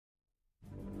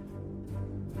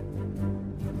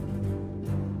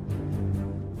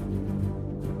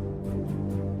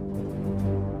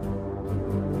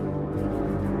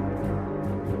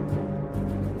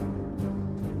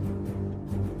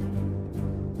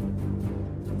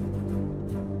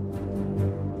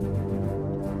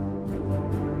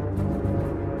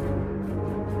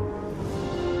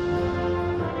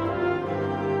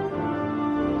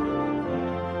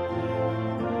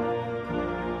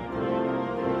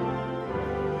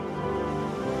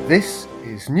This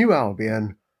is New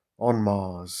Albion on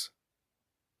Mars.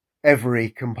 Every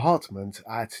compartment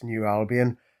at New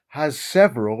Albion has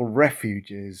several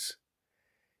refuges.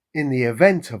 In the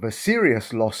event of a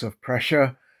serious loss of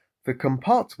pressure, the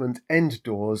compartment end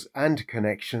doors and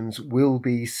connections will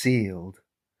be sealed.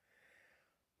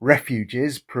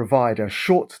 Refuges provide a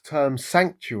short-term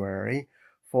sanctuary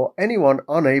for anyone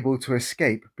unable to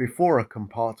escape before a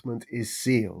compartment is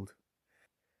sealed.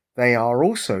 They are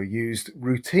also used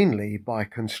routinely by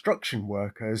construction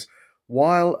workers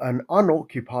while an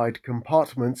unoccupied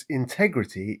compartment's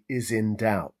integrity is in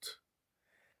doubt.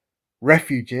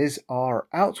 Refuges are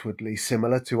outwardly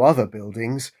similar to other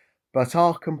buildings, but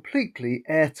are completely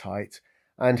airtight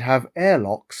and have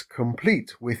airlocks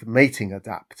complete with mating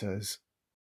adapters.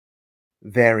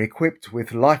 They're equipped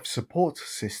with life support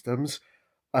systems,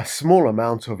 a small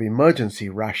amount of emergency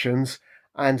rations,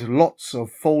 and lots of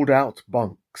fold-out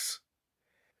bunks.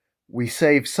 We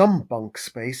save some bunk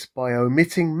space by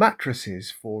omitting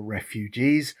mattresses for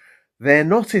refugees. They're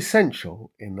not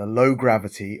essential in the low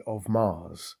gravity of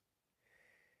Mars.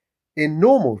 In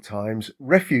normal times,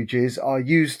 refuges are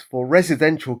used for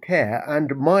residential care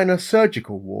and minor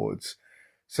surgical wards,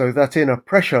 so that in a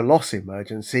pressure loss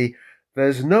emergency,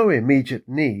 there's no immediate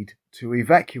need to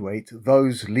evacuate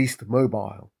those least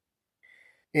mobile.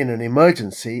 In an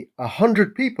emergency,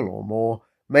 100 people or more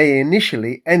may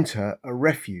initially enter a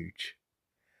refuge.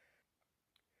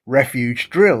 Refuge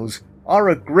drills are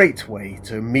a great way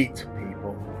to meet people.